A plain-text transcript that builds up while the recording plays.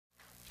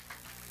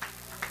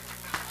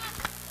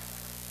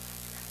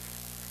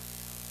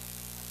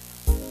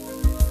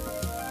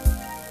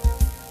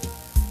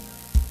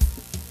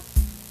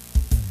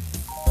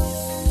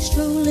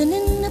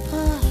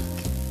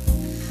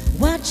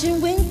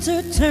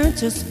winter turned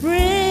to spring.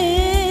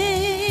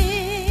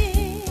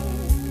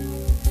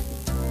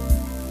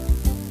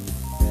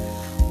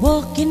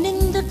 Walking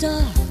in the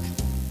dark,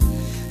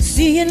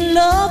 seeing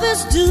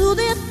lovers do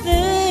their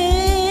thing.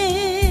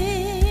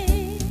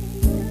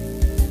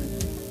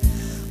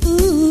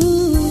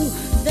 Ooh,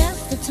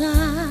 that's the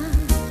time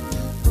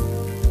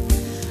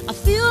I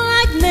feel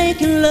like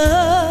making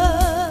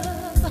love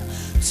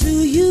to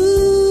you.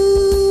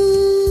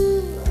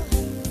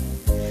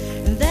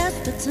 And that's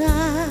the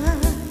time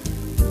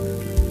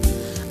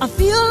I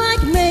feel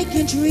like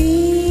making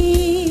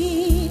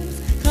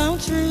dreams come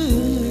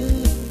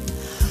true.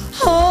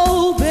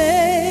 Oh,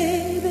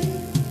 baby,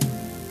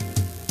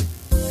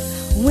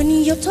 when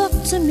you talk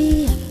to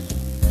me,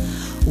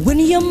 when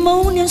you're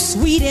moaning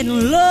sweet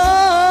and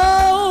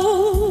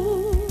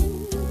low,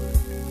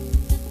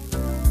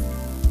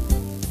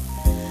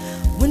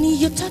 when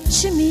you're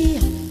touching me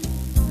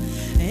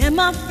and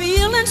my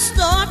feelings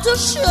start to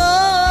show.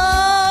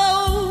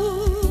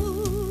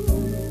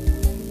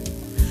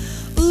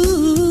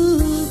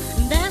 Ooh,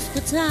 that's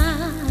the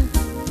time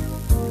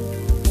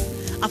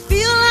I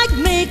feel like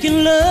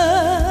making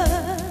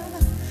love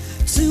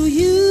to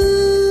you.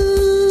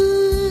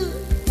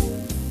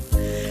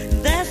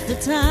 That's the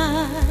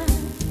time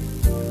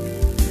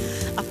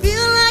I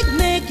feel like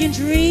making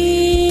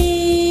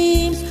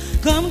dreams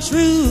come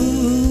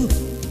true.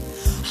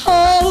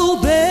 Oh,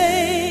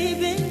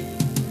 baby,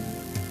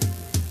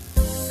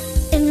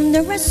 in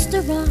the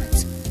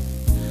restaurant,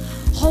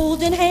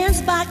 holding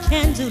hands by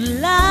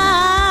candlelight,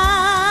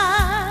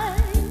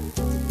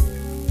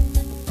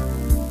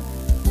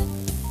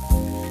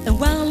 and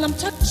while I'm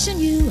touching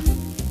you,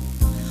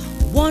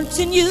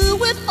 wanting you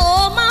with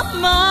all my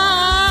might.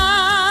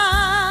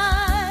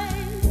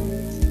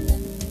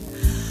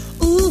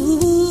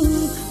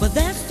 Ooh, but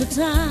that's the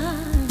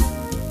time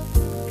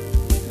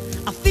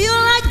I feel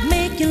like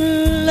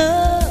making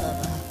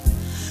love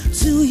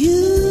to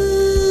you.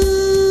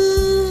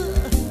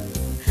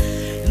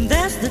 And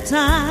that's the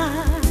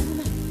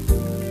time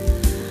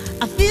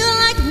I feel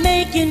like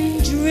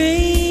making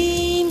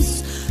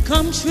dreams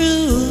come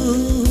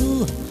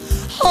true.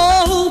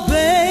 Oh,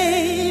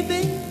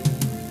 baby,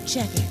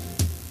 check it.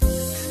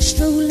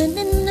 Strolling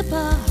in the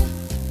park,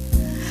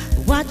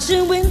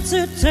 watching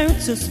winter turn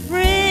to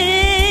spring.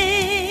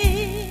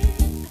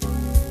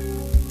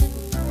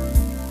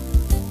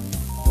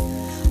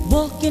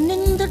 Walking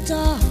in the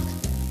dark,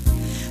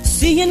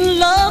 seeing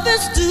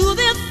lovers do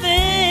their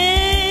thing.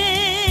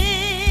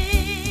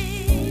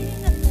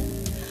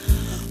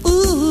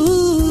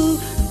 Ooh,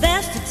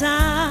 that's the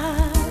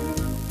time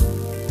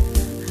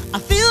I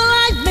feel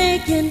like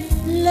making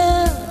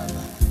love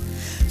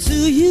to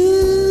you.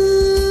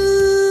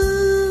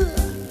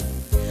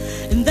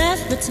 And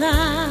that's the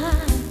time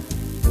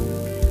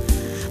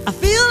I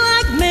feel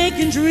like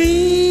making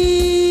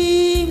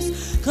dreams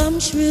come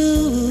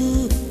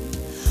true.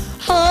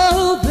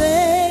 Oh, baby.